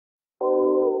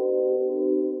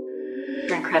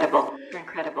incredible,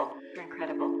 incredible,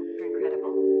 incredible,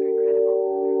 incredible.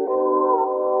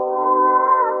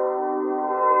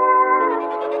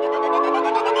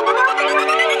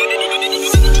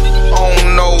 I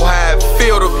don't know how it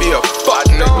feel to be a fuck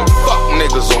nigga. Fuck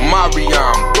niggas on my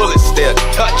realm, bullets they'll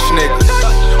touch niggas.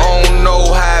 I don't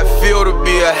know how it feel to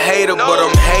be a hater, but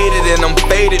I'm hated and I'm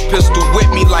faded. Pistol with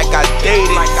me like I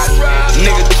dated.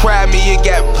 Nigga tried me, it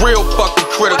got real fucking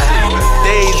critical.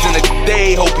 Days in the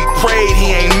day, hope he prayed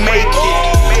he ain't make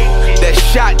it. That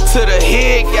shot to the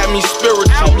head got me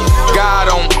spiritual. God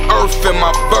on earth and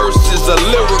my verses are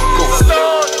lyrical.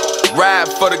 Ride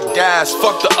for the guys,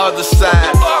 fuck the other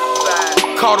side.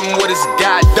 Caught him with his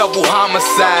guy, double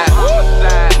homicide.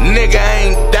 Nigga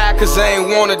ain't die cause they ain't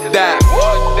wanna die.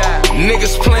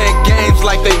 Niggas playing games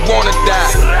like they wanna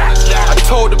die. I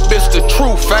told the bitch the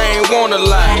truth, I ain't wanna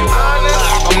lie.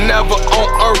 I'm never on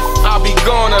earth, I'll be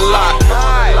gone a lot.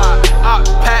 I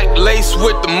pack lace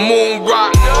with the moon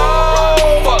rock.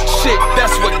 Fuck shit,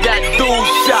 that's what got dude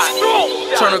shot.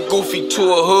 Turn a goofy to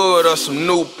a hood or some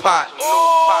new pot.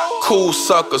 Cool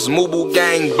suckers, Mubu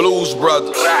gang, blues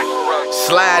brothers.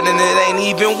 Sliding, it ain't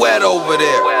even wet over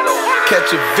there.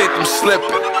 Catch a victim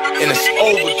slipping, and it's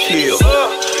overkill.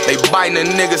 They biting a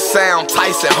nigga sound,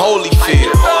 Tyson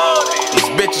Holyfield. These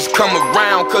bitches come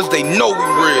around cause they know we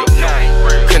real.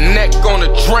 Connect on a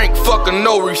drink, fuck a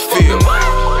no refill.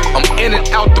 I'm in and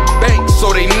out the bank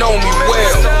so they know me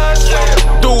well.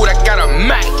 Dude, I got a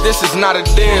Mac, this is not a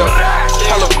deal.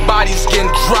 Hella bodies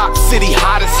getting dropped, city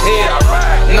hot as hell.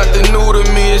 Nothing new to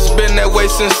me, it's been that way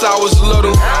since I was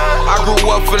little. I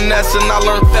grew up finessing, I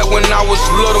learned that when I was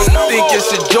little. Think it's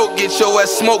a joke, get your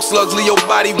ass smoke slugs, leave your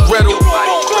body riddled.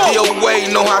 DOA,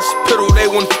 no hospital, they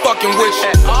wasn't fucking with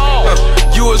you.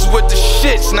 You was with the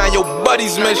shits, now your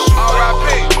buddies miss you.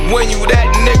 When you that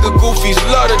nigga, goofies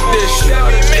love to dish you.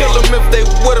 Kill them if they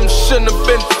with them, shouldn't have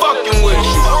been fucking with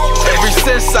you. Ever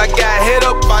since I got hit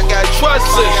up, I got trust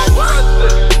issues.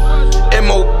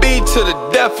 MOB to the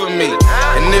death of me.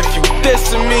 And if you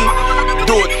dissing me,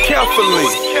 do it carefully.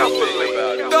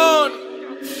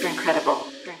 You're incredible.